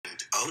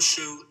Oh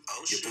shoot,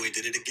 your boy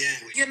did it again.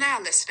 You're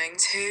now listening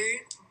to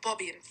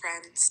Bobby and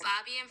Friends.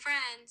 Bobby and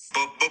Friends.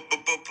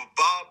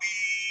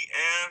 Bobby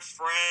and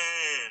Friends.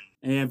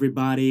 Hey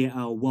everybody,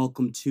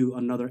 welcome to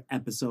another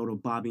episode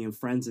of Bobby and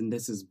Friends, and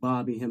this is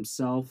Bobby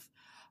himself,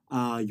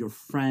 your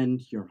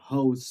friend, your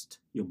host,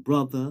 your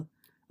brother,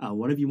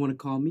 whatever you want to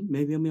call me.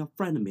 Maybe I'm a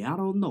friend of me, I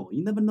don't know.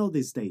 You never know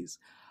these days.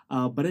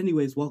 But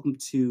anyways, welcome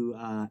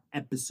to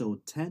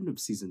episode 10 of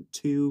season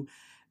 2.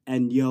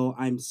 And yo,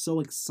 I'm so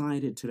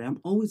excited today. I'm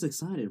always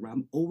excited, right?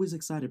 I'm always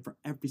excited for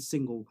every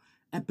single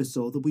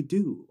episode that we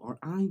do, or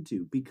I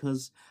do,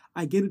 because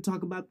I get to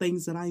talk about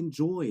things that I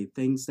enjoy,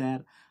 things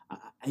that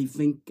I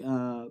think,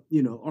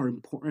 are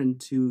important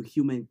to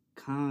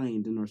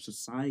humankind and our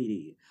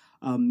society.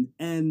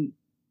 And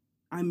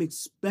I'm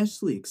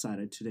especially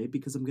excited today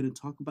because I'm going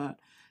to talk about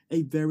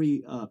a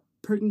very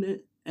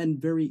pertinent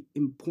and very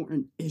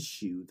important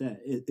issue that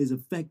is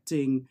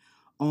affecting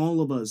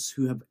all of us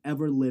who have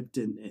ever lived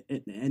in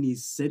any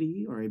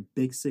city or a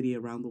big city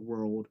around the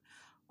world.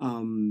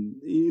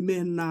 It may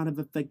not have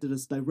affected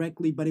us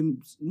directly, but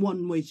in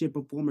one way, shape,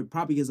 or form, it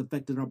probably has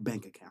affected our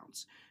bank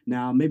accounts.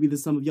 Now, maybe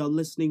there's some of y'all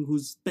listening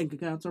whose bank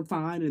accounts are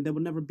fine and they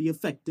will never be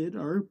affected,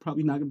 or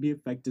probably not going to be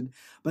affected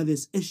by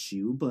this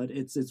issue, but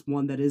it's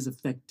one that is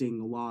affecting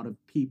a lot of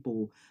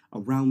people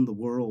around the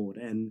world,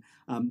 and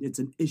it's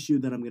an issue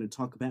that I'm going to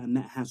talk about, and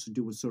that has to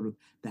do with sort of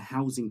the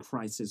housing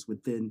crisis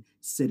within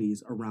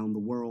cities around the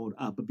world.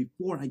 But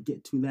before I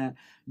get to that,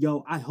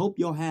 yo, I hope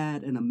y'all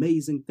had an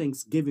amazing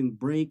Thanksgiving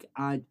break.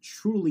 I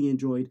truly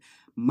enjoyed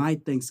my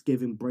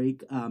Thanksgiving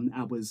break.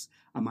 I was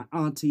at my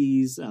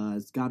auntie's,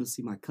 got to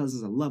see my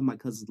cousins. I love my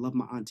cousins, love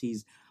my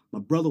aunties. My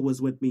brother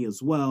was with me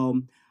as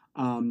well.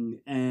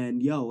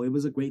 And yo, it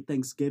was a great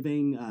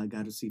Thanksgiving.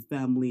 Got to see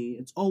family.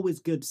 It's always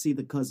good to see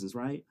the cousins,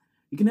 right?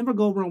 You can never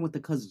go wrong with the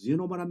cousins. You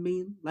know what I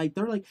mean? Like,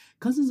 they're like,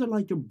 cousins are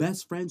like your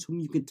best friends whom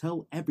you can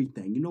tell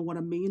everything. You know what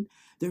I mean?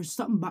 There's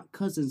something about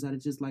cousins that I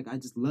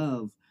just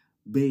love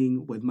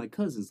being with my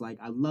cousins. Like,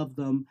 I love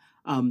them.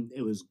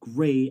 It was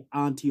great.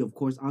 Auntie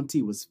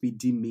was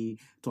feeding me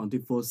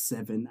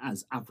 24/7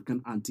 as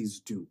African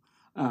aunties do.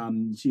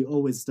 She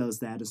always does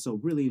that. And so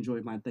really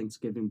enjoyed my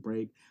Thanksgiving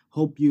break.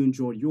 Hope you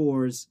enjoyed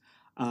yours.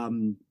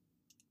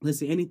 Let's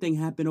see, anything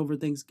happened over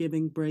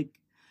Thanksgiving break?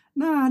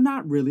 Nah,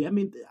 not really. I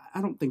mean,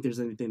 I don't think there's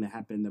anything that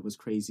happened that was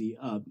crazy.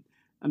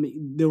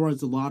 There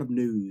was a lot of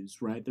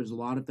news, right? There's a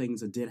lot of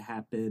things that did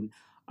happen.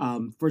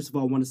 First of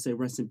all, I want to say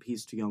rest in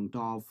peace to Young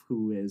Dolph,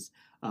 who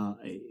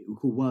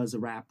was a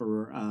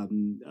rapper,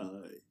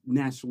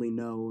 nationally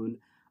known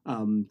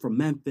from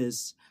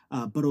Memphis,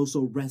 but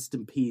also rest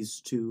in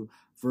peace to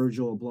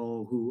Virgil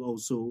Abloh, who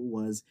also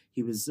was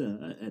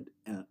a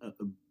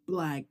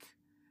black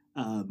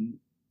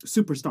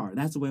superstar.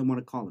 That's the way I want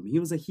to call him. He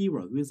was a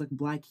hero. He was like a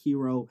black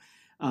hero.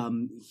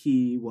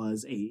 He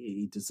was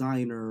a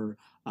designer,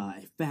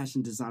 a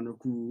fashion designer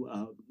who,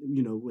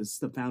 was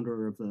the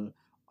founder of the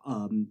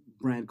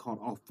brand called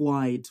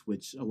Off-White,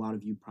 which a lot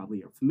of you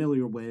probably are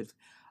familiar with.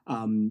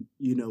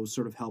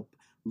 Sort of help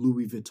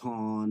Louis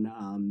Vuitton,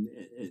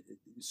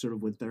 sort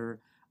of with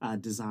their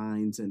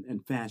designs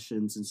and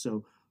fashions. And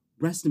so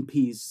rest in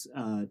peace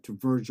to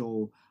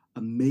Virgil,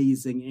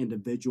 amazing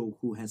individual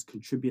who has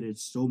contributed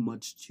so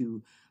much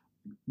to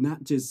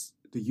not just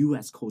the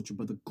U.S. culture,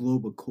 but the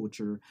global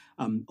culture.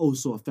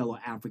 Also a fellow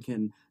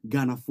African,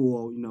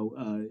 Ghanafo,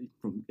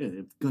 from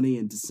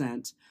Ghanaian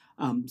descent.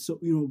 So,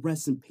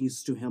 rest in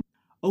peace to him.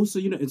 Also,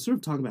 and sort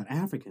of talking about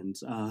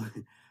Africans,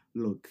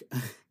 look,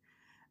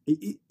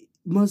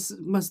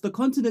 must the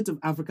continent of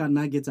Africa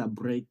not get a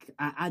break?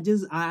 I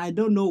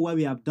don't know what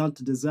we have done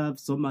to deserve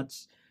so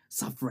much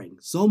suffering,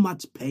 so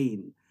much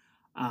pain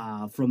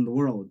from the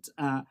world.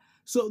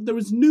 So there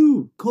was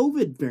new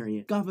COVID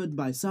variant discovered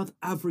by South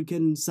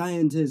African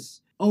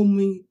scientists,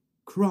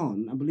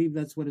 Omicron. I believe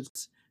that's what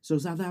it's. So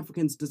South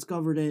Africans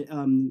discovered it.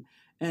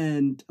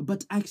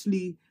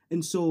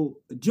 So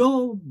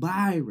Joe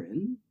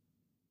Biden,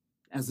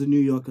 as the New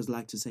Yorkers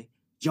like to say,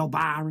 Joe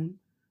Biden,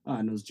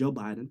 it's Joe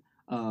Biden,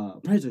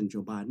 President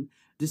Joe Biden,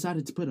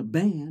 decided to put a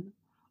ban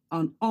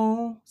on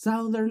all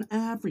Southern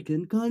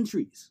African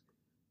countries.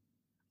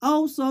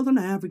 All Southern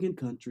African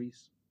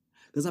countries.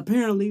 Because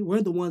apparently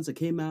we're the ones that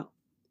came out,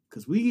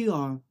 because we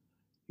are,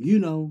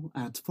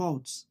 at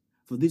fault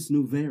for this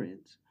new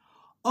variant.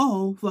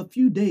 All for a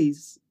few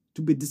days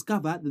to be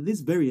discovered that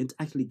this variant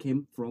actually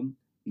came from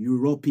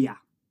Europe.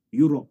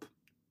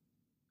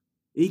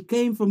 It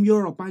came from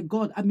Europe. My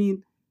God,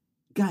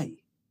 guy,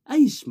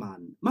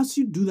 Aishman, must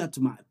you do that to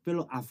my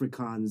fellow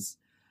Africans?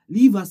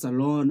 Leave us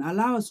alone.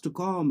 Allow us to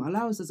come.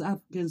 Allow us as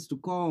Africans to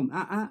come.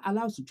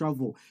 Allow us to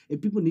travel.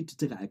 If people need to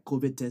take a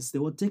COVID test, they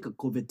will take a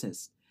COVID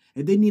test.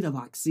 If they need a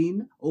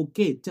vaccine,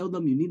 okay, tell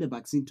them you need a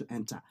vaccine to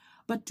enter.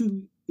 But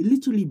to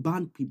literally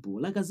ban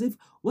people, like as if,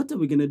 what are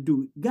we going to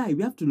do? Guy,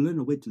 we have to learn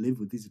a way to live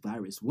with this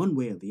virus one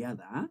way or the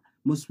other, huh?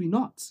 Must we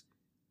not?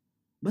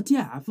 But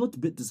yeah, I felt a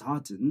bit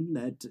disheartened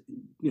that,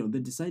 they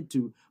decided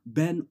to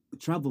ban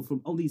travel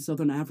from all these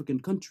Southern African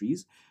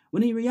countries,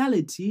 when in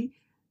reality,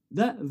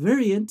 the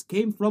variant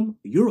came from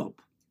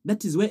Europe.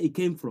 That is where it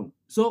came from.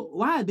 So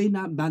why are they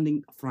not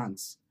banning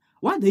France?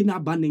 Why are they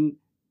not banning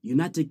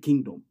United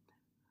Kingdom?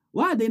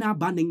 Why are they not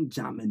banning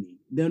Germany?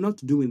 They're not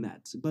doing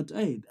that. But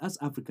hey, as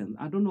Africans,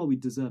 I don't know we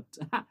deserve.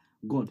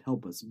 God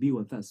help us. Be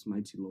with us,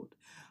 mighty Lord.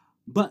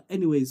 But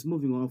anyways,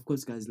 moving on. Of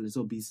course, guys, let's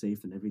all be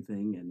safe and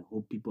everything, and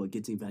hope people are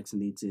getting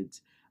vaccinated.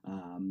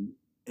 Um,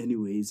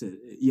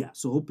 yeah.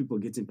 So hope people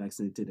are getting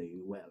vaccinated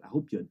and well. I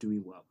hope you're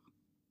doing well.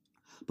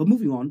 But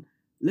moving on,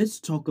 let's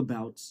talk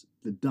about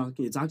the doc.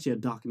 It's actually a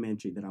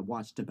documentary that I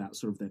watched about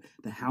sort of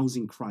the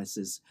housing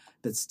crisis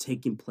that's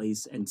taking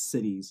place in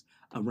cities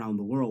around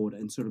the world,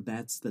 and sort of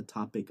that's the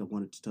topic I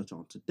wanted to touch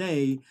on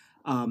today.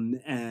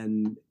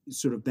 And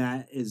sort of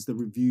that is the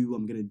review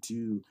I'm gonna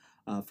do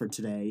for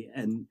today.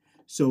 And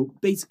so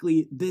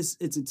basically, it's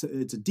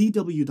a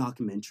DW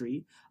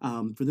documentary.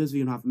 For those of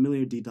you not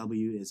familiar,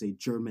 DW is a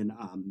German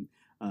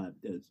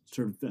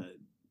sort of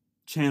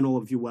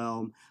channel, if you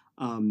will,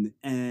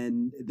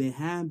 and they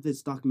have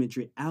this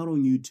documentary out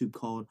on YouTube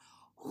called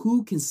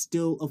 "Who Can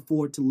Still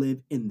Afford to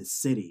Live in the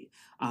City?"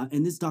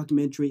 And this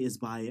documentary is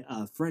by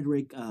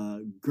Frederick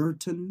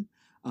Gerton.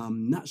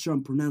 Not sure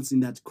I'm pronouncing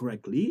that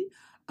correctly.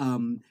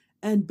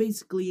 And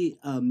basically,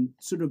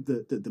 sort of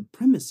the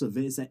premise of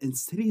it is that in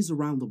cities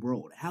around the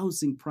world,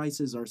 housing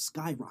prices are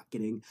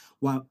skyrocketing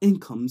while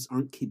incomes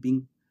aren't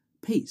keeping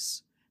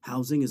pace.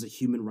 Housing is a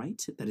human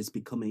right that is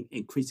becoming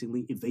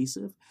increasingly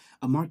evasive.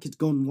 A market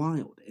gone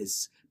wild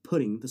is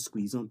putting the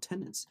squeeze on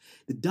tenants.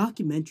 The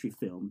documentary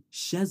film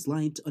sheds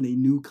light on a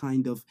new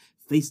kind of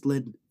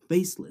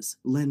faceless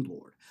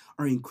landlord,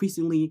 our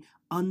increasingly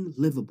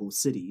unlivable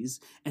cities,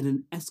 and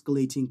an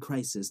escalating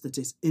crisis that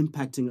is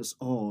impacting us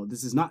all.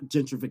 This is not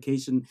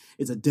gentrification,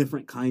 it's a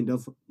different kind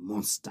of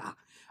monster.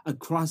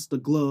 Across the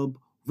globe,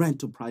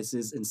 rental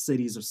prices in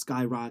cities are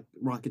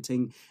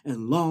skyrocketing,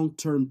 and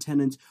long-term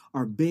tenants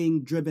are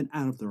being driven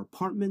out of their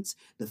apartments.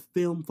 The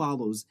film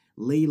follows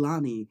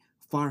Leilani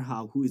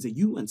Farha, who is a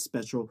UN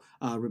special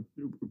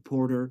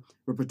rapporteur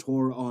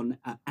on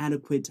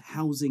adequate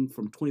housing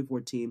from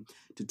 2014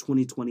 to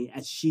 2020,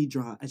 as she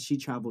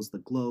travels the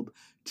globe,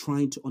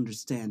 trying to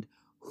understand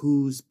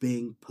who's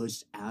being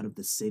pushed out of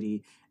the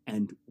city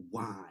and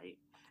why.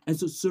 And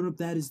so sort of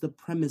that is the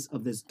premise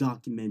of this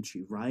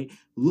documentary, right?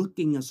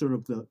 Looking at sort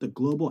of the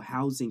global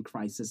housing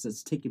crisis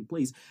that's taking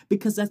place,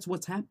 because that's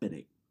what's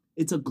happening.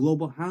 It's a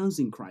global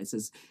housing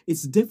crisis.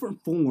 It's different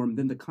form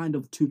than the kind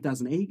of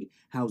 2008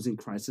 housing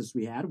crisis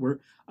we had, where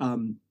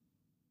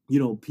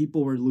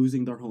people were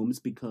losing their homes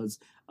because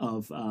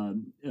of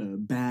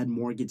bad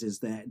mortgages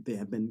that they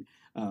have been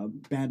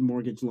bad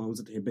mortgage loans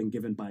that have been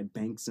given by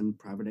banks and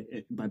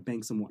by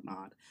banks and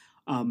whatnot.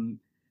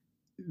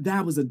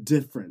 That was a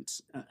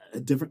different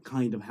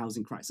kind of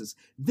housing crisis.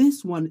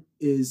 This one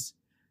is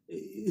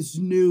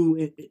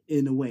new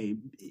in a way.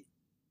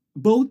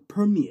 Both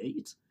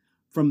permeate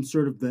from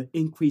sort of the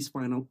increased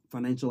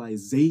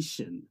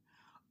financialization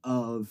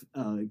of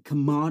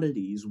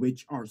commodities,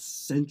 which are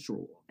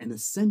central and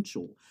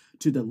essential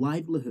to the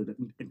livelihood of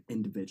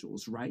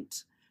individuals,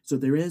 right? So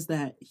there is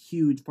that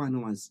huge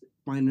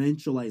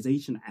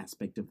financialization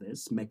aspect of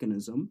this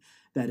mechanism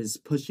that is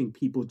pushing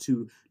people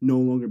to no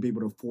longer be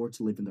able to afford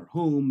to live in their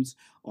homes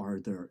or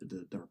their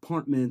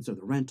apartments or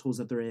the rentals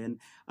that they're in.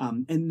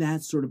 And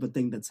that's sort of a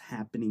thing that's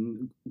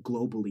happening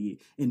globally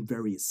in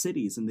various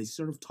cities. And they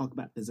sort of talk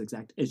about this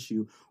exact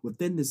issue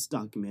within this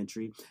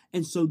documentary.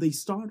 And so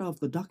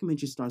the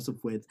documentary starts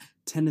off with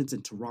tenants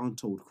in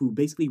Toronto who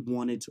basically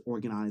wanted to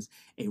organize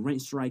a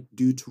rent strike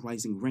due to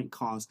rising rent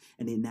costs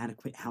and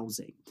inadequate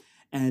housing.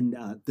 And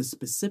the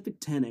specific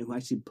tenant who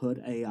actually put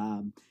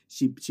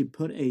she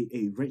put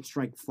a rent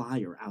strike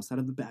flyer outside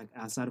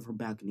of her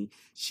balcony.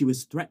 She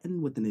was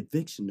threatened with an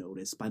eviction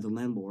notice by the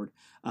landlord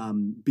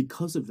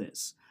because of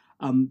this.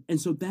 And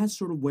so that's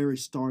sort of where it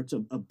starts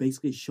of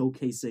basically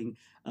showcasing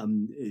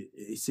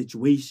a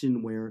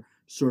situation where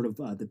sort of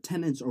the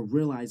tenants are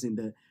realizing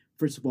that,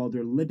 first of all,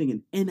 they're living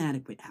in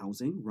inadequate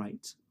housing,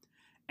 right?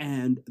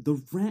 And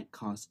the rent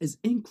cost is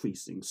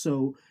increasing.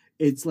 So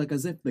it's like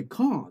as if the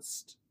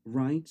cost,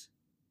 right,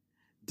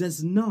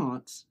 does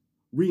not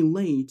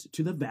relate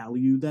to the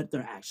value that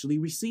they're actually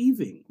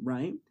receiving,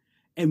 right?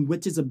 And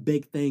which is a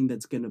big thing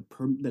that's gonna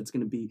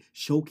be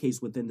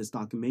showcased within this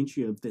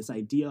documentary, of this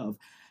idea of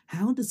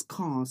how does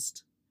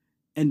cost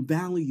and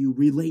value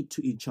relate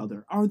to each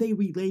other? Are they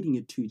relating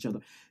it to each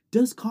other?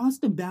 Does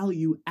cost and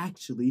value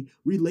actually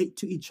relate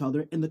to each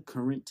other in the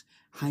current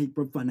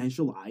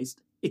hyper-financialized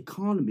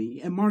economy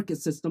and market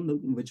system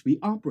in which we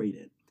operate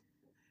in?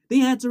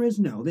 The answer is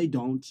no, they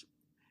don't.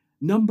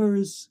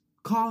 Numbers,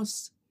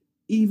 costs,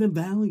 even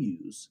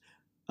values,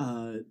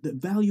 the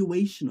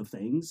valuation of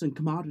things and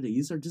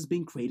commodities are just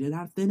being created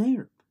out of thin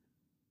air.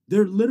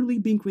 They're literally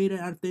being created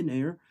out of thin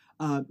air,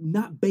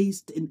 not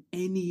based in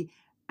any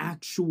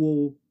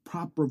actual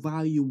proper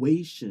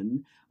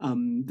valuation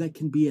that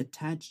can be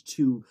attached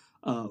to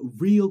a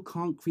real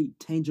concrete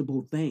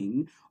tangible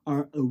thing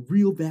or a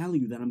real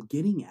value that I'm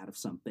getting out of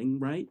something,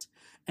 right?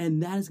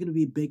 And that is going to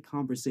be a big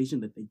conversation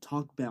that they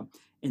talk about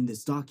in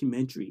this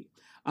documentary.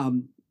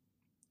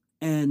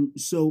 And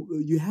so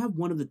you have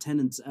one of the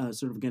tenants,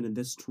 sort of again in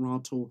this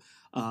Toronto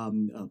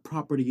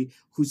property,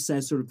 who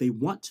says sort of they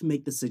want to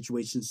make the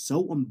situation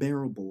so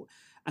unbearable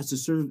as to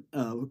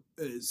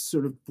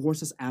sort of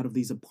force us out of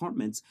these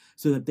apartments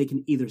so that they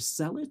can either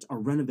sell it or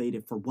renovate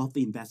it for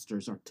wealthy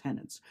investors or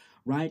tenants,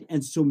 right?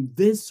 And so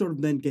this sort of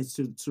then gets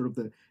to sort of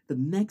the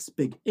next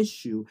big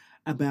issue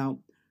about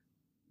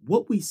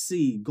what we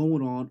see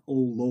going on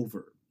all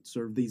over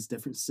sort of these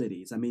different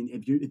cities. I mean,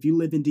 if you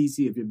live in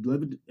DC, if you've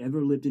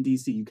ever lived in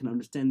DC, you can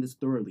understand this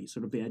thoroughly,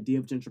 sort of the idea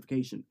of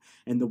gentrification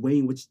and the way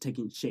in which it's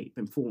taking shape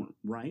and form,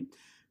 right?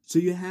 So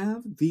you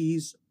have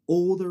these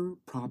older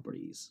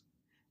properties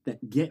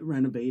that get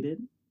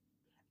renovated,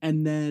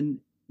 and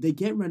then they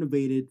get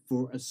renovated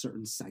for a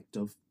certain sect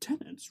of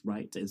tenants,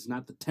 right? It's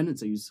not the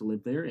tenants that used to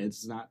live there.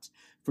 It's not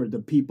for the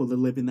people that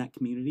live in that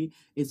community.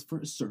 It's for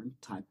a certain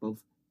type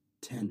of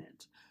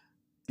tenant,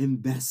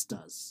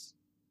 investors.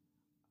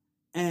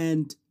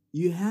 And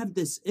you have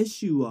this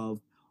issue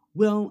of,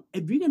 well,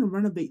 if you're going to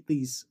renovate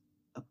these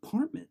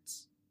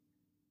apartments,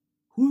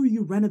 who are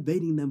you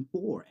renovating them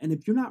for? And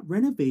if you're not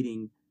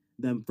renovating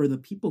them for the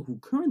people who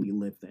currently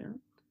live there,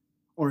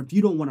 or if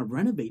you don't want to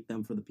renovate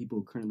them for the people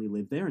who currently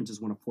live there and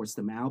just want to force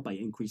them out by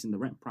increasing the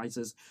rent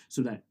prices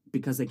so that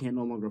because they can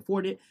no longer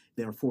afford it,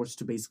 they're forced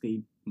to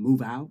basically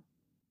move out,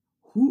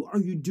 who are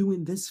you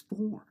doing this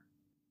for?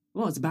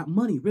 Well, it's about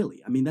money,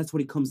 really. I mean, that's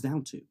what it comes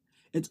down to.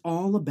 It's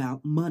all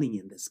about money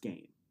in this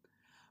game.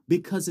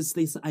 Because it's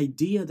this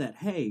idea that,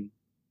 hey,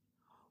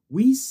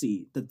 we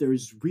see that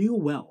there's real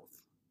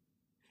wealth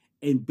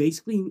in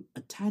basically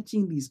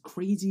attaching these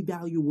crazy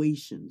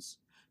valuations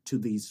to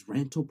these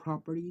rental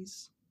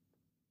properties.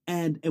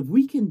 And if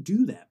we can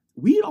do that,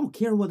 we don't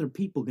care whether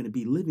people are going to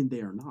be living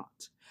there or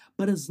not.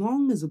 But as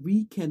long as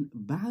we can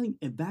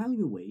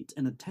evaluate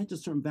and attach a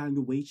certain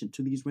valuation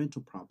to these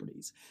rental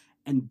properties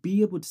and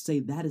be able to say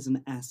that is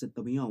an asset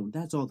that we own,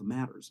 that's all that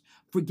matters.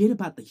 Forget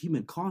about the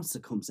human cost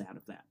that comes out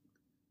of that.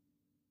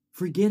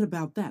 Forget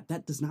about that.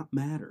 That does not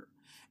matter.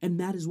 And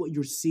that is what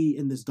you see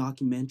in this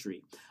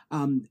documentary.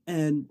 And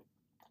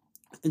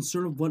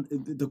sort of what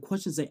the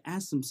questions they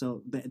ask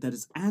themselves that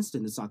is asked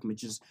in this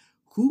documentary is,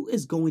 who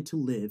is going to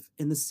live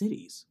in the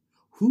cities?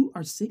 Who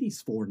are cities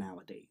for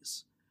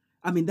nowadays?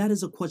 I mean, that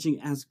is a question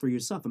you ask for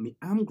yourself. I mean,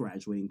 I'm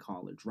graduating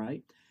college,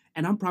 right?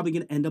 And I'm probably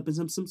going to end up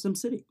in some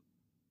city.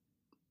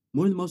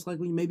 More than most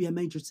likely, maybe a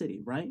major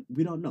city, right?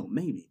 We don't know,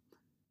 maybe.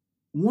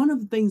 One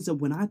of the things that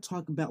when I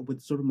talk about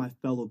with sort of my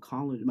fellow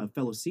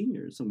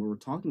seniors, and when we're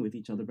talking with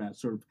each other about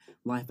sort of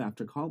life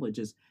after college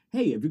is,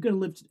 hey, if you're going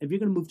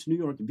to move to New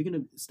York, if you're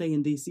going to stay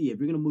in DC, if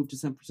you're going to move to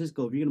San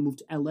Francisco, if you're going to move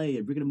to LA, if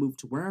you're going to move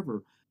to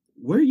wherever,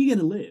 where are you going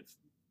to live?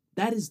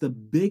 That is the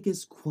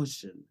biggest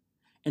question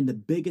and the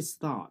biggest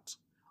thought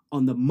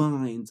on the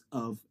minds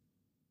of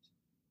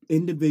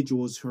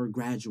individuals who are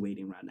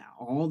graduating right now.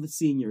 All the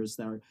seniors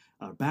that are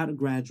about to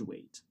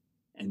graduate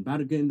and about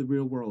to get in the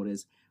real world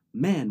is,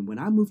 man, when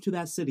I move to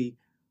that city,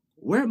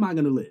 where am I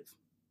going to live?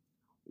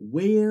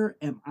 Where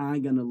am I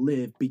going to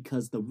live?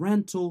 Because the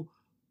rental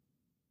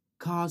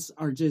costs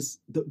are just,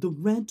 the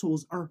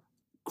rentals are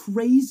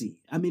crazy.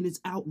 I mean,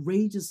 it's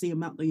outrageous the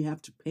amount that you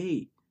have to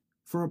pay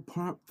for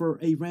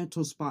a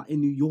rental spot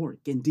in New York,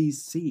 in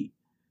DC,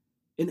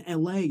 in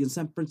LA, in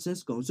San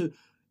Francisco. So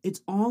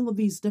it's all of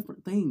these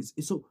different things.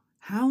 So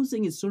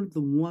housing is sort of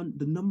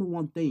the number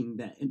one thing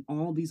that in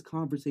all these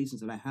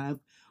conversations that I have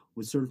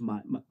with sort of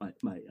my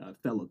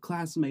fellow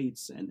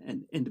classmates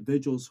and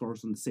individuals who are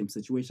in the same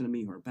situation as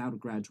me, who are about to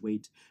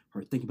graduate,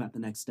 who are thinking about the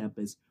next step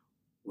is,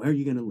 where are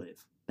you going to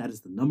live? That is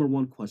the number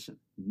one question,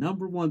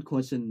 number one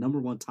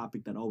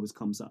topic that always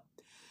comes up.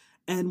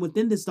 And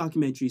within this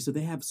documentary, so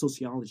they have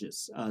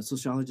sociologists.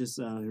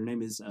 Her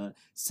name is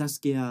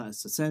Saskia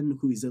Sassen,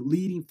 who is a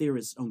leading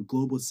theorist on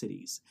global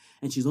cities.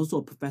 And she's also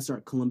a professor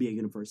at Columbia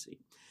University.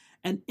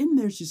 And in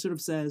there, she sort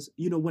of says,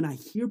 when I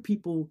hear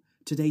people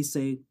today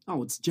say,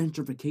 oh, it's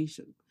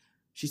gentrification,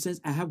 she says,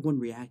 I have one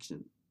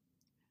reaction.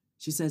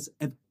 She says,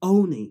 if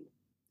only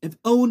it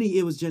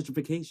was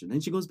gentrification.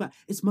 And she goes back,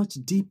 it's much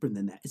deeper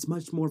than that. It's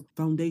much more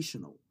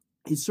foundational.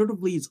 It sort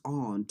of leads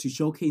on to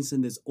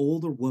showcasing this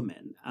older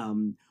woman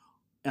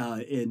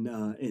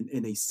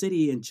in a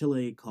city in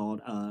Chile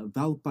called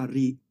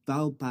Valparaiso.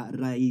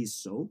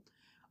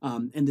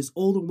 And this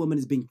older woman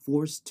is being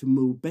forced to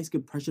move, basically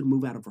pressured to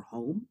move out of her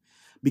home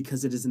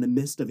because it is in the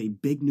midst of a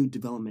big new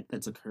development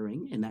that's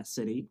occurring in that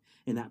city,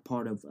 in that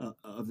part of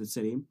the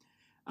city.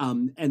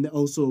 And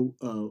also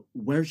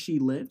where she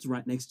lived,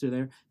 right next to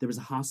there was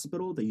a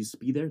hospital that used to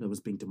be there that was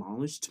being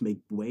demolished to make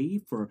way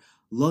for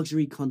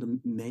luxury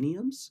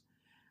condominiums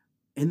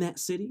in that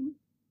city.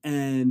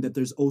 And that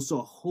there's also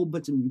a whole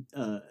bunch of,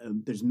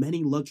 there's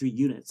many luxury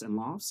units and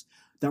lofts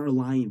that are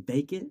lying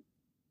vacant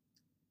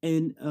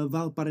in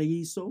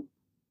Valparaiso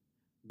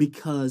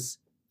because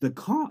the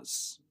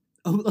costs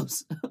of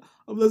those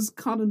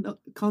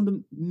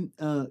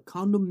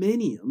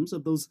condominiums,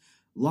 of those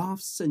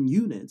lofts and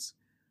units,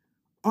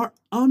 are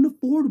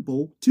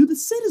unaffordable to the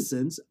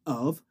citizens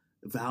of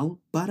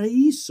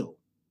Valparaiso,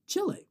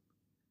 Chile.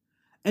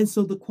 And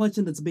so the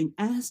question that's being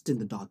asked in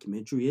the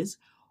documentary is,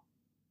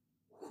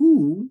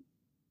 who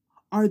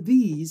are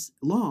these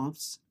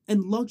lofts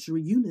and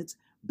luxury units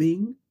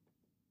being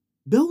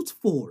built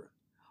for?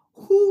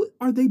 Who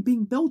are they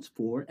being built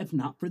for if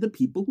not for the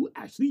people who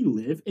actually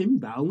live in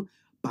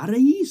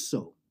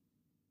Valparaiso?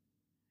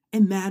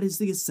 And that is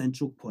the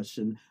essential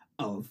question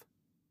of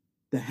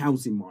the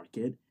housing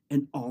market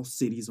in all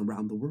cities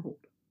around the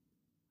world.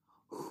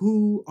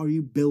 Who are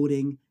you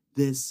building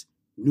this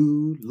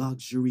new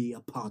luxury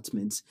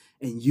apartments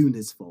and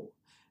units for?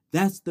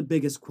 That's the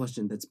biggest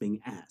question that's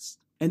being asked.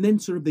 And then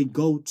sort of they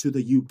go to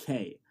the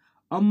UK.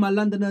 My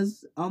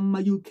Londoners,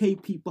 my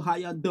UK people, how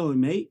y'all doing,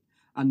 mate?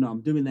 I know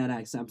I'm doing that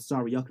accent. I'm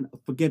sorry. Y'all can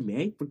forgive me,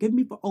 eh? Forgive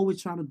me for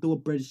always trying to do a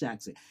British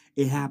accent.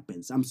 It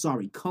happens. I'm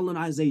sorry.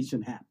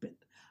 Colonization happened.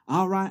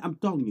 All right, I'm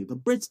telling you, the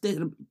Brits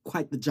did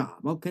quite the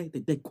job, okay? They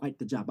did quite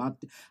the job. I'll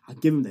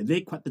give them that. They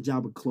did quite the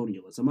job with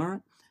colonialism, all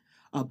right?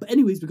 But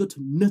anyways, we go to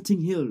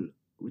Notting Hill,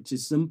 which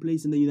is some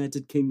place in the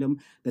United Kingdom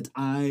that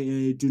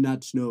I do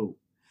not know.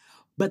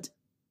 But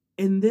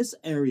in this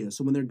area,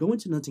 so when they're going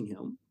to Notting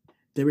Hill,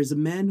 there is a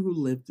man who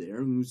lived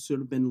there, who's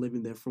sort of been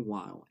living there for a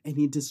while, and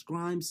he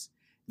describes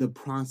the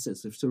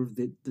process of sort of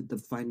the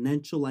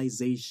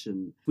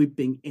financialization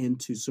sweeping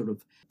into sort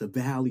of the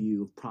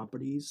value of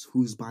properties,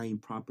 who's buying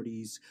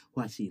properties,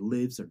 who actually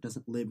lives or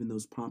doesn't live in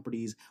those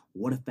properties,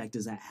 what effect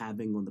is that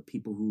having on the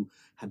people who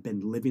have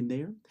been living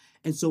there.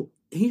 And so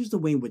here's the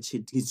way in which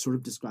he sort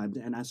of described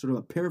it, and I sort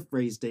of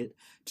paraphrased it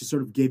to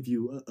sort of give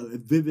you a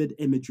vivid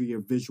imagery or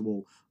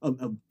visual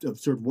of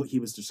sort of what he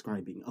was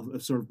describing,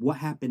 of sort of what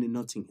happened in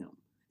Notting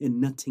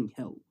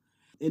Hill.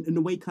 In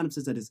a way, kind of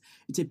says that it's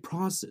a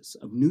process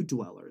of new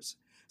dwellers,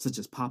 such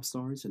as pop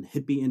stars and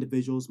hippie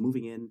individuals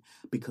moving in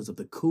because of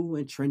the cool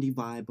and trendy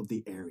vibe of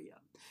the area.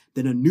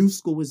 Then a new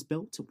school is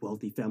built,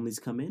 wealthy families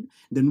come in,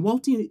 then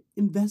wealthy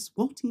investors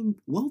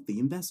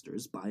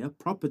buy up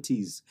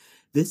properties.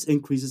 This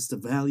increases the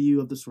value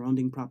of the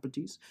surrounding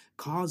properties,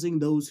 causing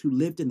those who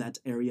lived in that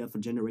area for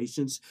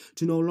generations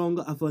to no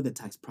longer afford the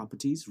tax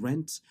properties,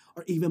 rent,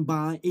 or even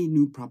buy a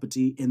new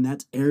property in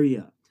that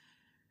area.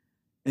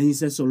 And he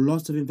says, so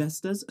lots of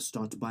investors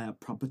start to buy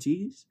up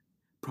properties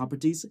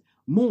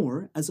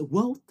more as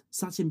wealth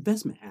such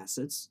investment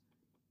assets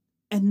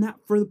and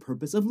not for the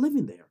purpose of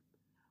living there,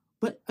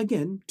 but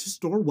again, to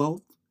store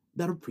wealth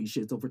that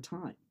appreciates over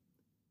time.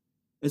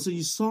 And so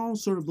you saw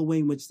sort of the way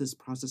in which this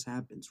process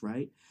happens,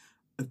 right?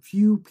 A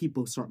few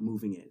people start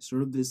moving in,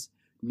 sort of this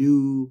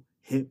new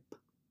hip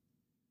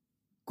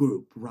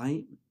group,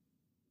 right?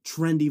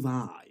 Trendy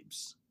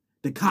vibes.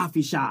 The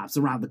coffee shops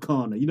around the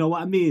corner. You know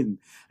what I mean?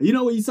 You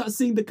know when you start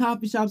seeing the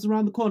coffee shops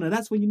around the corner,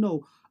 that's when you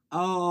know,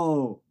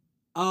 oh,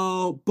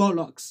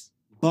 bollocks.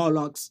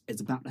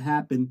 It's about to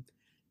happen.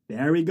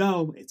 There we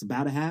go. It's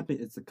about to happen.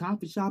 It's the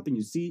coffee shop, and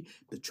you see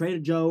the Trader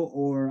Joe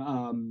or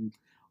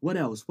what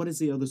else? What is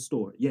the other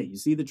store? Yeah, you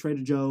see the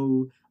Trader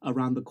Joe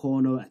around the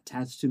corner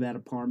attached to that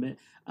apartment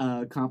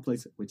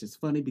complex, which is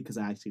funny because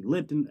I actually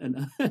lived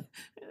in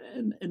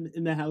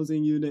the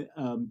housing unit,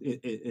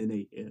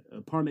 in a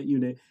apartment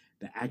unit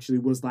that actually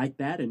was like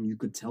that, and you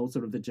could tell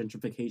sort of the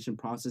gentrification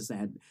process that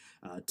had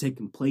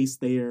taken place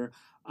there.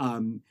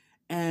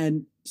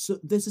 And so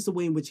this is the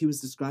way in which he was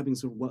describing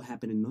sort of what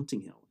happened in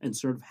Notting Hill and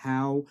sort of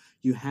how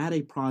you had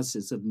a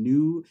process of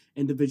new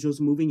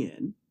individuals moving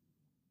in,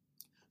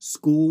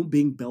 school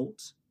being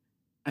built,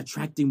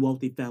 attracting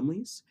wealthy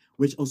families,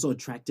 which also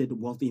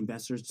attracted wealthy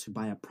investors to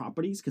buy up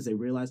properties because they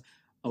realized,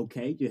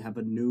 okay, you have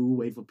a new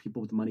wave of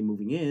people with money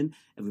moving in.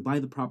 If we buy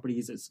the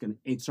properties, it's going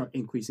to start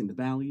increasing the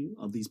value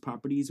of these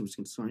properties, which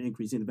can start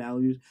increasing the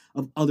values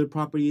of other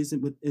properties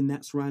in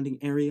that surrounding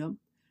area.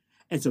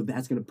 And so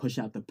that's going to push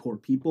out the poor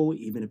people,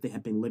 even if they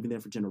have been living there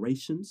for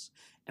generations,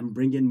 and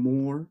bring in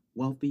more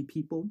wealthy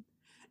people.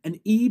 And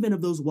even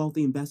if those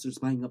wealthy investors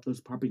buying up those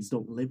properties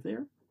don't live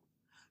there,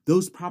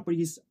 those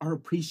properties are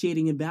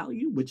appreciating in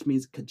value, which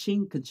means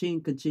ka-ching,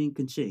 ka-ching, ka-ching,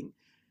 ka-ching.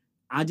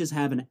 I just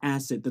have an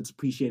asset that's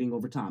appreciating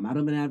over time. I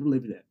don't even have to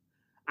live there.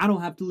 I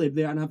don't have to live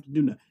there. I don't have to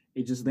do nothing.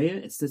 It's just there.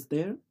 It sits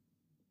there,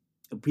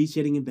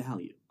 appreciating in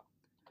value.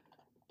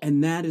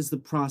 And that is the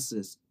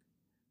process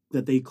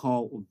that they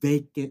call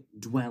vacant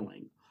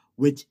dwelling,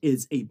 which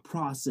is a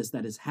process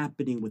that is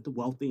happening with the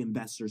wealthy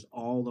investors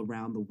all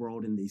around the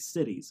world in these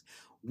cities,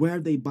 where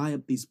they buy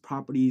up these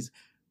properties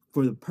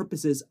for the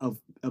purposes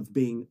of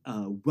being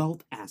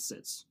wealth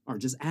assets or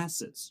just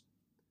assets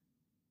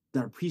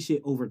that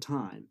appreciate over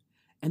time.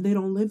 And they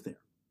don't live there.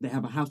 They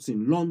have a house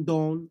in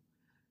London,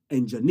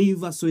 in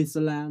Geneva,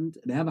 Switzerland.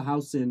 They have a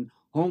house in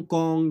Hong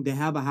Kong. They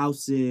have a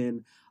house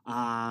in,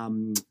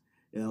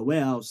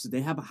 where else?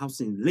 They have a house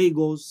in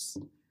Lagos.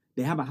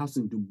 They have a house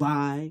in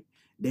Dubai.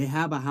 They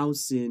have a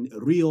house in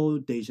Rio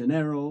de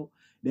Janeiro.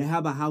 They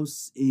have a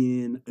house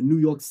in New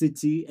York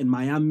City and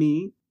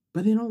Miami.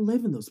 But they don't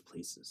live in those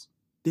places.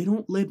 They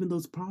don't live in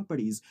those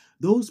properties.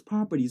 Those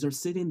properties are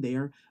sitting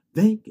there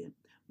vacant,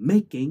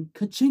 making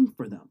ka-ching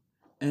for them.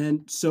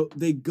 And so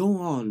they go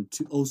on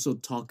to also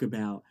talk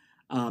about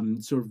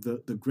sort of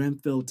the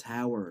Grenfell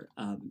Tower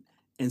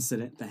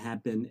incident that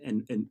happened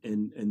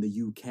in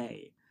the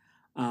UK.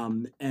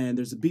 And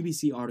there's a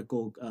BBC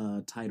article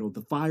titled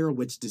 "The Fire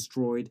Which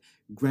Destroyed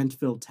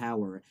Grenfell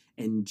Tower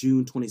in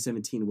June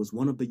 2017 was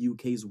one of the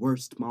UK's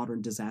worst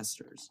modern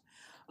disasters."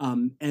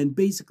 And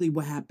basically,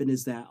 what happened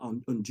is that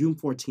on June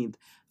 14th,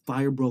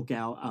 fire broke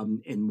out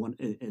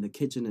in a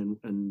kitchen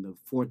in the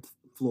fourth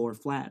floor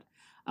flat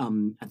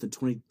at the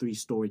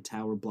 23-story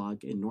tower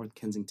block in North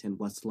Kensington,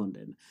 West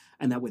London,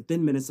 and that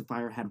within minutes the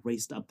fire had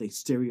raced up the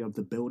exterior of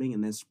the building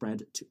and then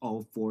spread to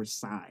all four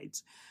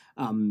sides.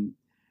 Um,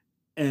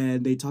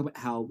 and they talk about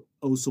how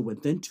also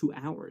within 2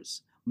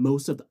 hours,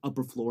 most of the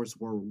upper floors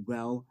were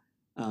well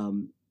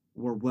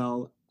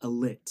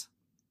lit,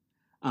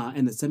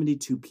 and the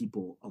 72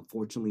 people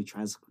unfortunately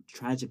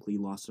tragically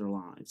lost their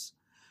lives.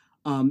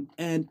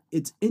 And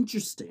it's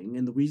interesting,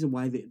 and the reason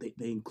why they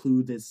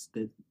include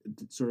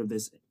sort of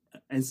this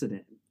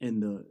incident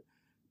in the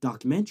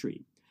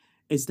documentary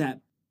is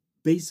that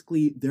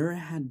basically there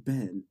had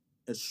been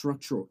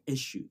structural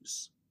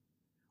issues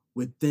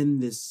within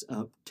this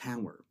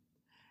tower,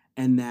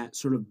 and that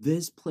sort of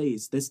this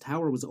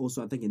tower was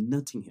also, I think, in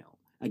Notting Hill.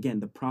 Again,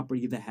 the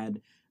property that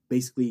had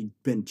basically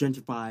been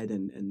gentrified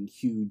and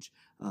huge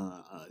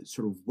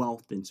sort of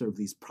wealth and sort of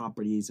these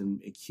properties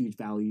and huge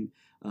value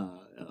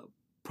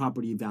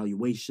property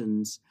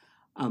valuations.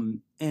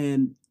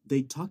 And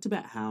they talked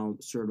about how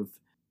sort of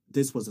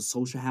this was a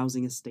social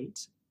housing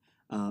estate.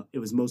 It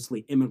was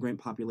mostly immigrant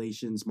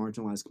populations,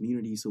 marginalized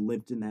communities who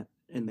lived in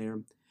there.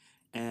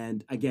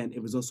 And again,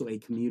 it was also a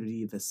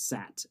community that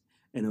sat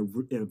in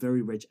a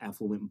very rich,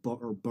 affluent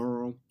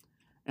borough.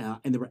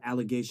 And there were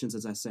allegations,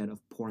 as I said,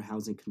 of poor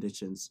housing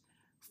conditions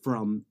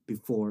from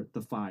before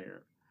the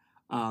fire.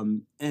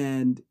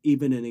 And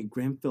even in a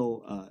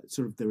Grenfell,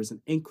 there was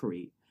an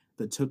inquiry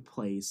that took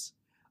place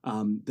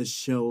that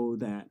showed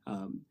that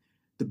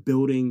the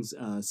building's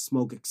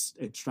smoke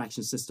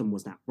extraction system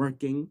was not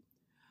working.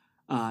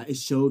 It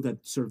showed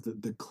that sort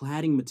of the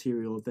cladding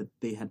material that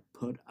they had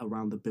put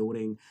around the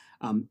building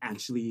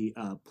actually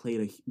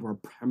were a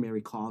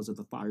primary cause of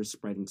the fire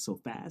spreading so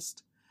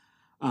fast.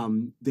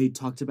 They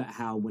talked about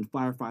how when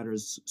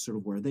firefighters sort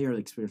of were there, they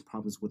experienced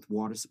problems with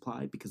water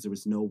supply because there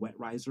was no wet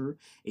riser,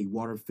 a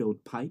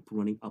water-filled pipe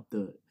running up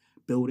the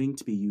building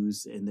to be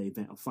used in the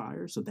event of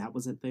fire, so that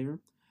wasn't there.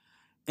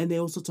 And they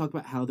also talked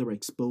about how there were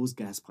exposed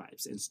gas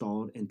pipes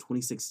installed in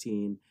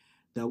 2016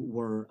 that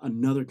were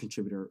another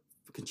contributory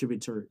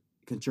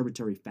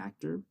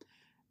factor,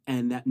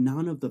 and that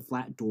none of the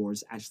flat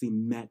doors actually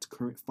met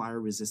current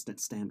fire-resistant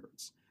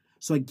standards.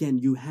 So again,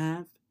 you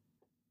have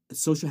a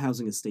social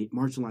housing estate,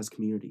 marginalized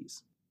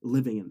communities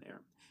living in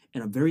there,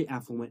 in a very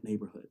affluent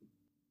neighborhood,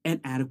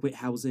 inadequate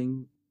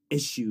housing,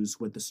 issues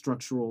with the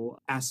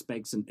structural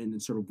aspects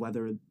and sort of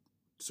whether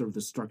sort of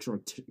the structural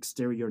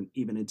exterior and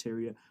even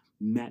interior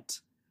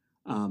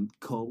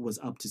was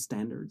up to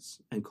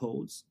standards and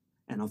codes,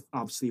 and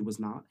obviously it was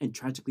not. And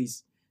tragically,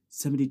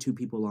 72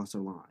 people lost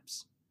their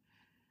lives.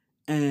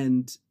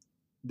 And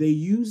they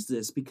used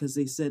this because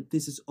they said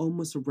this is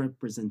almost a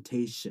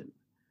representation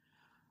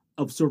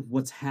of sort of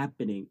what's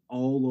happening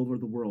all over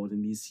the world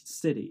in these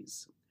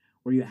cities,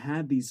 where you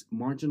have these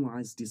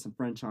marginalized,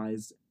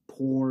 disenfranchised,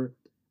 poor,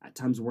 at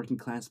times working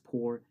class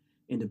poor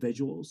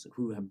individuals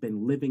who have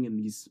been living in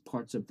these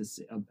parts of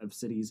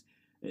cities,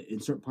 in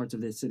certain parts of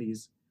their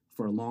cities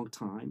for a long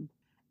time.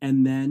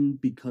 And then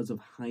because of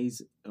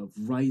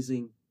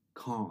rising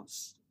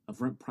costs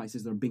of rent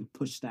prices that are being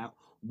pushed out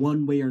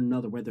one way or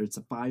another, whether it's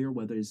a fire,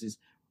 whether it's these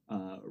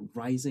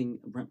rising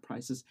rent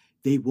prices,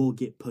 they will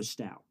get pushed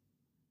out.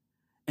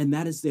 And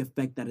that is the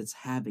effect that it's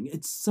having.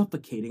 It's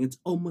suffocating. It's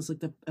almost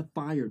like a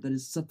fire that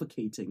is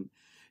suffocating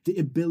the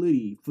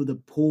ability for the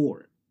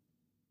poor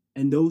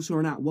and those who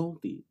are not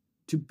wealthy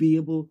to be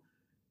able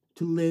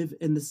to live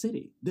in the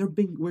city.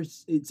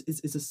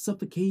 It's a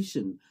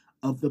suffocation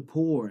of the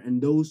poor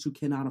and those who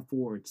cannot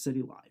afford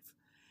city life.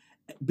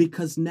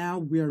 Because now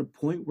we are at a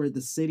point where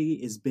the city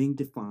is being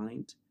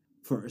defined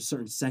for a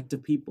certain sect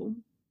of people,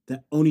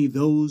 that only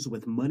those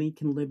with money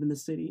can live in the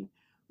city,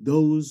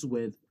 those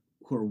who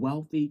are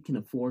wealthy can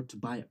afford to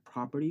buy a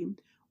property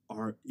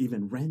or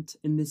even rent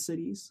in the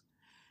cities.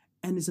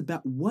 And it's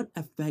about what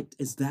effect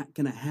is that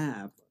going to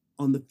have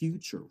on the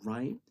future,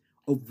 right?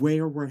 Of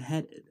where we're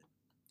headed.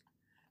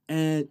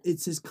 And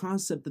it's this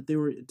concept that they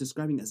were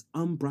describing as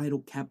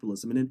unbridled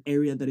capitalism in an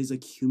area that is a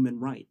human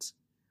right.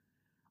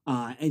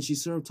 And she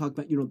sort of talked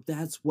about,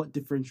 that's what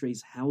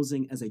differentiates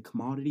housing as a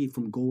commodity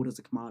from gold as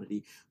a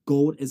commodity.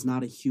 Gold is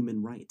not a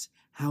human right.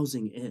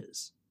 Housing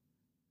is,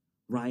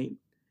 right?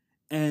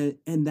 And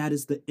that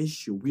is the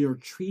issue. We are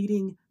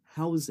treating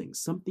housing,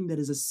 something that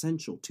is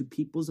essential to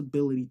people's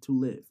ability to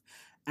live,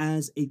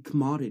 as a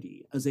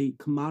commodity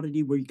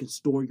where you can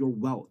store your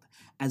wealth,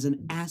 as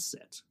an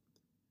asset.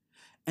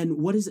 And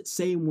what is it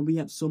saying when we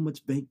have so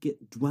much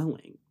vacant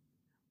dwelling,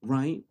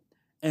 right?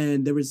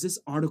 And there was this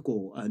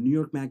article, a New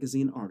York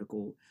Magazine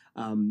article,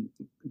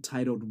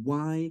 titled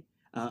 "Why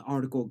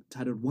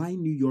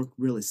New York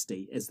Real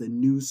Estate is the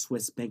New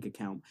Swiss Bank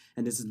Account,"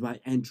 and this is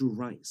by Andrew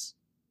Rice.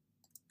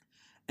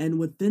 And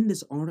within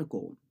this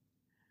article,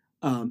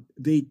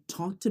 they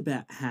talked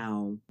about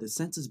how the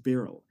Census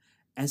Bureau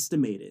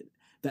estimated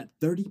that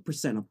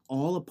 30% of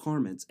all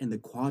apartments in the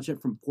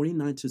quadrant from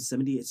 49th to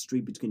 78th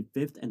Street between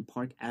 5th and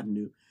Park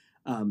Avenue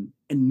in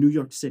New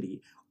York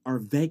City are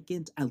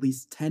vacant at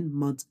least 10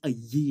 months a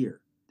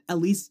year. At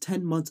least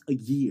 10 months a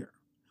year,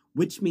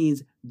 which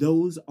means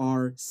those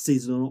are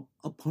seasonal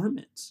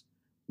apartments,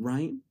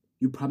 right?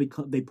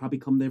 They probably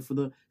come there for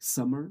the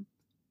summer,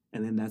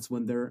 and then that's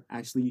when they're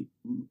actually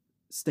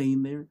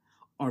staying there,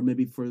 or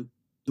maybe for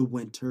the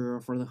winter or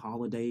for the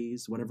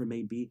holidays, whatever it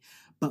may be.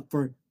 But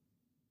for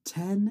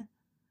 10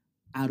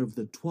 out of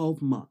the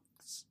 12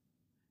 months,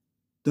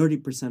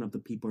 30% of the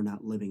people are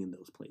not living in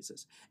those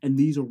places. And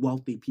these are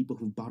wealthy people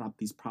who bought up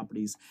these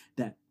properties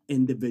that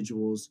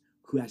individuals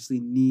who actually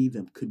need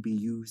them could be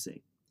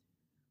using.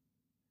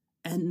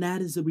 And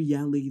that is the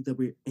reality that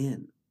we're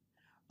in.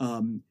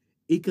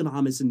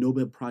 Economist and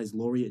Nobel Prize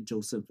laureate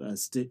Joseph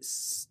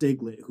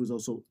Stiglitz, who's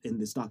also in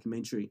this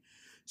documentary,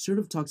 sort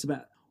of talks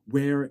about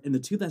where in the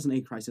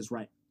 2008 crisis,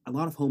 right, a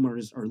lot of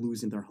homeowners are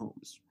losing their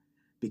homes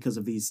because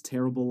of these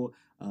terrible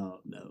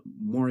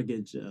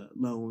mortgage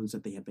loans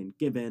that they have been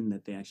given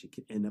that they actually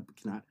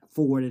cannot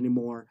afford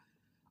anymore,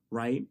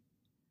 right?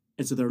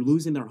 And so they're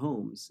losing their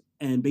homes.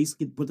 And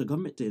basically what the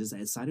government did is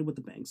it sided with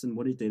the banks. And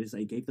what it did is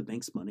they gave the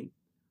banks money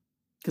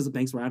because the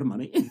banks were out of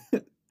money.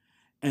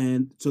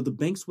 And so the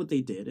banks, what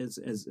they did is,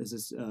 as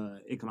this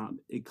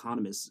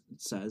economist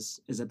says,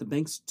 is that the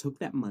banks took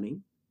that money.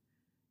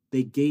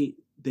 They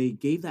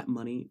gave that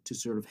money to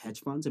sort of hedge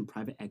funds and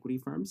private equity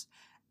firms,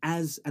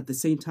 as at the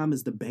same time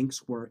as the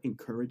banks were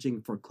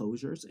encouraging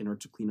foreclosures in order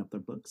to clean up their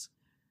books,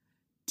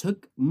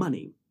 took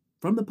money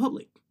from the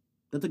public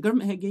that the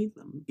government had gave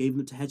them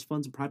to hedge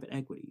funds and private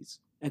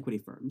equity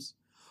firms,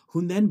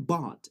 who then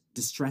bought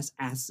distressed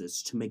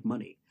assets to make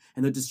money.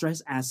 And the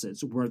distressed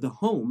assets were the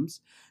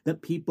homes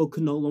that people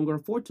could no longer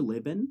afford to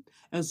live in.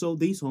 And so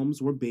these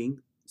homes were being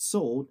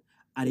sold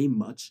at a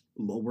much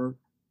lower,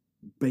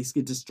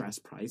 basically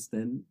distressed price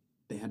than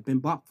they had been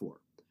bought for,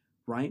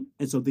 right?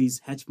 And so these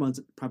hedge funds,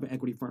 private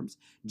equity firms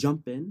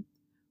jump in,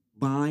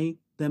 buy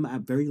them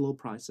at very low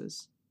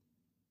prices,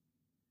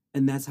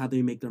 and that's how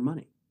they make their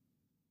money.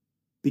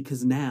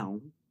 Because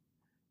now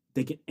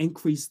they can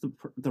increase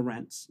the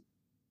rents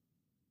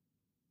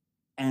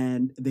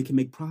and they can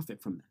make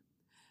profit from that.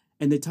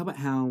 And they talk about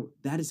how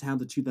that is how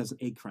the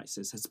 2008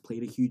 crisis has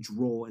played a huge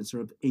role in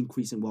sort of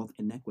increasing wealth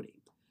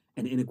inequity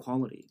and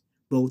inequality,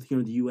 both here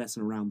in the US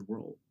and around the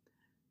world.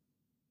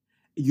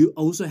 You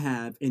also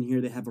have, in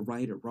here, they have a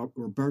writer,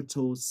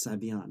 Roberto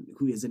Saviano,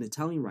 who is an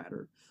Italian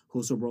writer who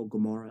also wrote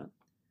Gomorrah,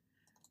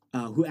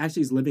 who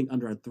actually is living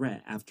under a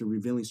threat after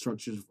revealing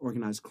structures of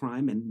organized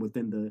crime. And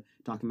within the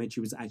documentary,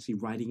 was actually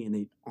riding in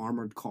an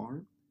armored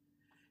car.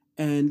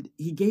 And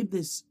he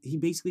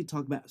basically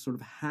talked about sort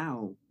of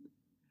how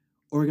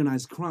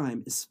organized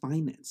crime is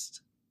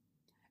financed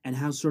and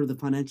how sort of the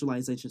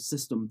financialization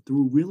system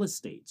through real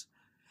estate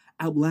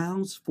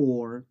allows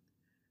for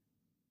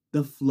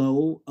the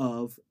flow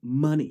of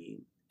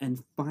money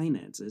and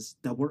finances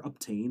that were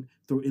obtained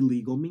through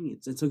illegal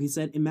means. And so he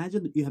said,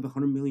 imagine that you have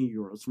 100 million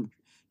euros from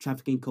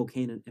trafficking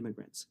cocaine and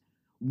immigrants.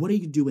 What do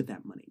you do with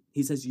that money?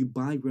 He says you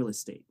buy real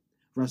estate,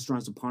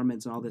 restaurants,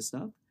 apartments, and all this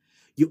stuff.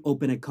 You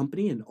open a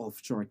company, an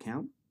offshore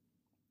account.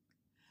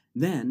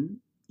 Then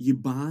you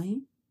buy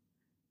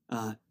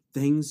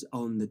things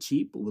on the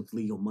cheap with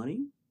legal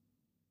money.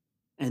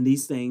 And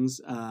these things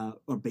are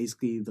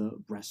basically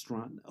the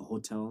restaurant, a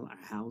hotel,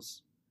 a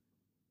house.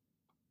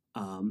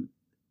 And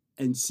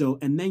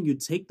then you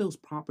take those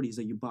properties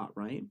that you bought,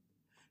 right?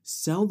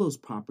 Sell those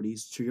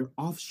properties to your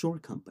offshore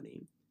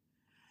company.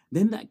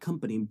 Then that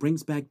company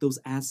brings back those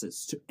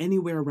assets to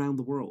anywhere around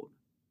the world.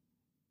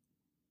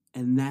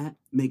 And that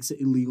makes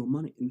it illegal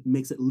money. It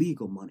makes it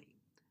legal money.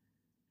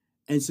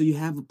 And so you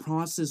have a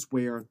process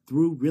where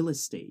through real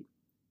estate,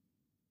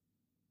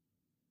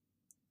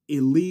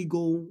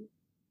 illegal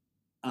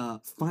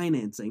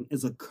financing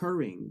is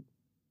occurring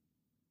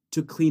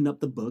to clean up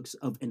the books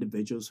of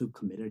individuals who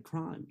committed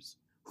crimes,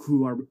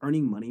 who are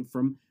earning money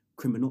from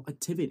criminal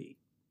activity.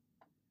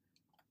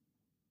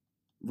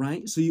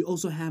 Right? So you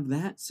also have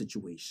that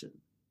situation.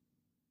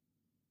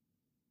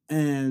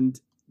 And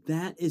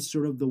that is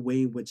sort of the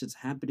way in which it's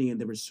happening. And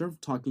they were sort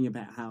of talking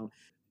about how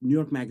New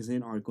York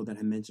Magazine article that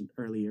I mentioned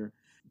earlier,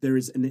 there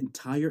is an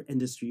entire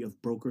industry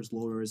of brokers,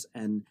 lawyers,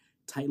 and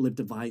tight-lipped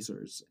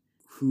advisors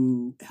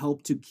who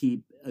help to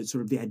keep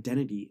sort of the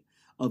identity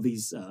of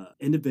these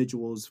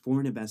individuals,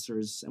 foreign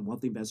investors, and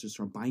wealthy investors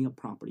who are buying up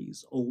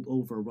properties all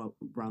over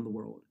around the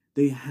world.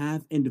 They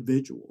have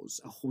individuals,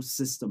 a whole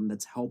system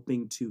that's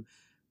helping to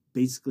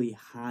basically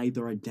hide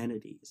their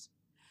identities.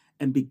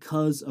 And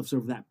because of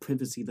sort of that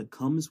privacy that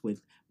comes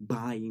with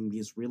buying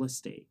these real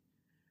estate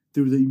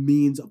through the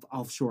means of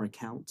offshore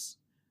accounts,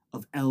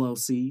 of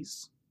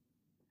LLCs,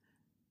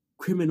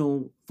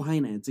 criminal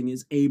financing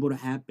is able to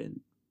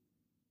happen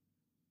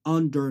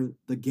under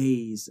the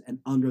gaze and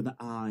under the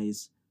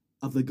eyes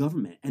of the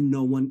government, and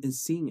no one is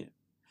seeing it.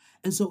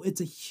 And so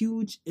it's a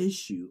huge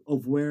issue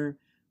of where,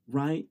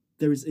 right,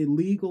 there is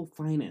illegal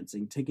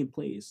financing taking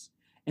place,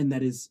 and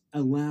that is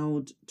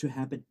allowed to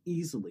happen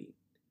easily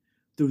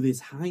through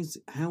this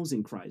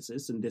housing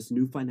crisis and this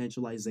new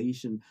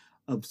financialization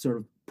of sort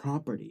of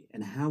property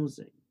and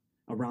housing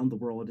around the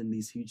world in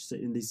these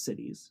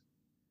cities.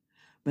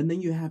 But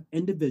then you have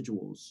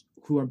individuals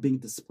who are being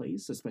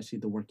displaced, especially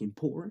the working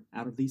poor,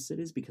 out of these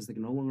cities because they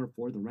can no longer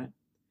afford the rent,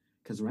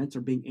 because rents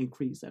are being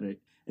increased at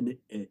an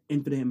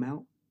infinite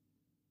amount.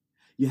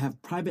 You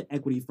have private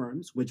equity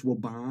firms which will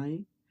buy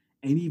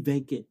any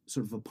vacant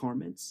sort of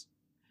apartments,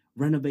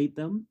 renovate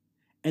them,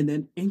 and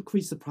then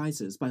increase the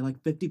prices by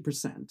like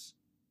 50%.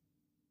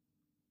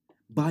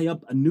 Buy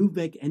up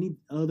any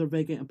other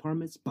vacant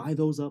apartments, buy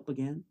those up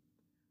again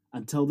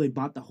until they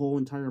bought the whole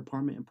entire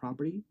apartment and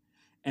property,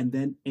 and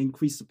then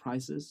increase the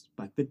prices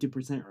by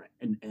 50% or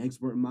an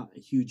a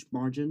huge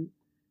margin.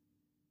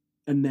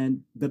 And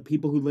then the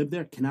people who live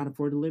there cannot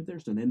afford to live there,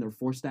 so then they're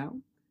forced out.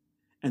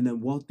 And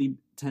then wealthy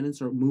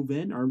tenants move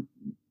in, or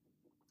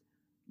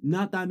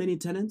not that many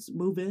tenants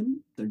move in.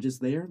 They're just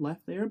there,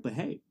 left there. But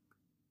hey,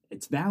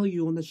 it's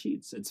value on the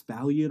sheets. It's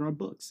value in our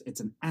books.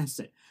 It's an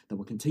asset that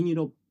will continue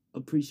to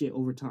appreciate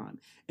over time.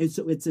 And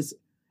so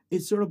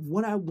it's sort of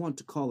what I want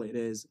to call it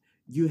is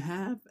you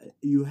have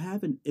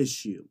an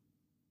issue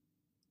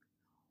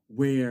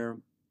where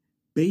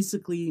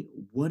basically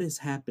what is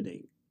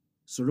happening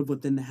sort of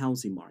within the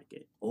housing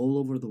market all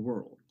over the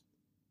world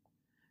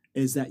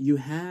is that you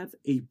have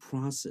a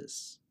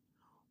process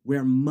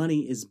where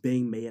money is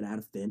being made out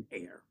of thin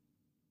air.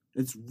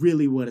 It's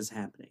really what is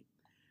happening.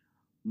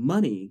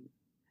 Money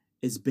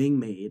is being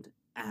made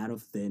out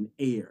of thin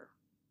air.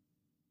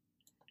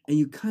 And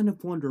you kind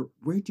of wonder,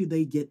 where do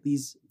they get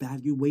these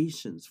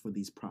valuations for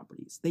these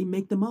properties? They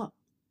make them up.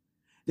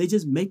 They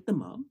just make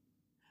them up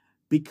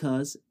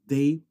because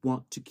they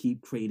want to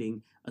keep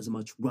creating as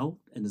much wealth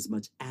and as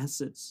much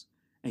assets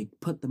and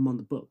put them on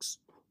the books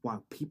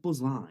while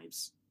people's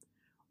lives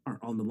are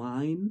on the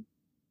line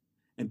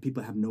and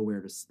people have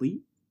nowhere to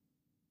sleep.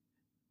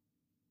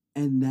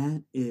 And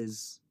that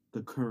is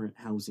the current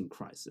housing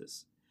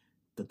crisis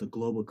that the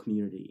global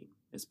community,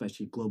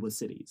 especially global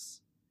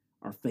cities,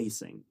 are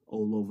facing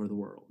all over the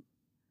world.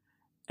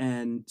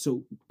 And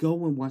so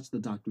go and watch the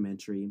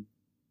documentary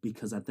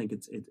because I think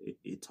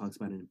it talks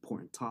about an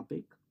important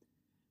topic,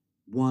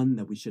 one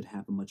that we should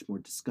have a much more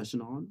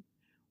discussion on,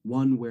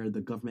 one where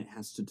the government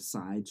has to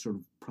decide sort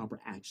of proper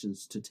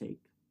actions to take,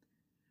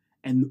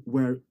 and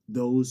where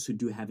those who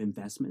do have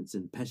investments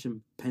in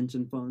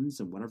pension funds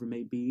and whatever it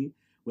may be,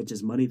 which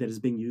is money that is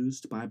being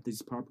used to buy up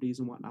these properties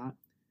and whatnot,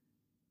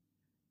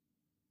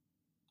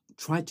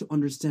 try to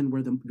understand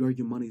where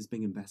your money is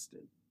being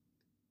invested.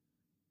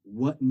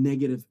 What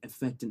negative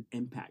effect and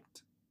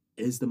impact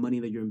is the money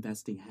that you're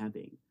investing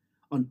having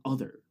on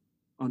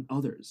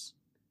others,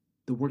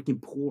 the working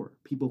poor,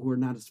 people who are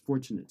not as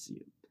fortunate as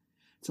you?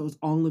 So it's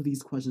all of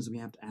these questions we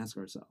have to ask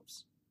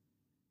ourselves.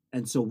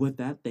 And so with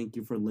that, thank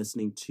you for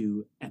listening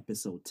to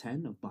episode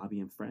 10 of Bobby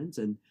and Friends,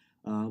 and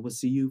we'll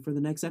see you for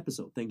the next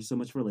episode. Thank you so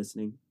much for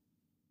listening,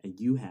 and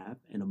you have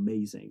an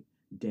amazing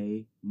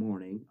day,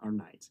 morning, or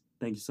night.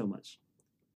 Thank you so much.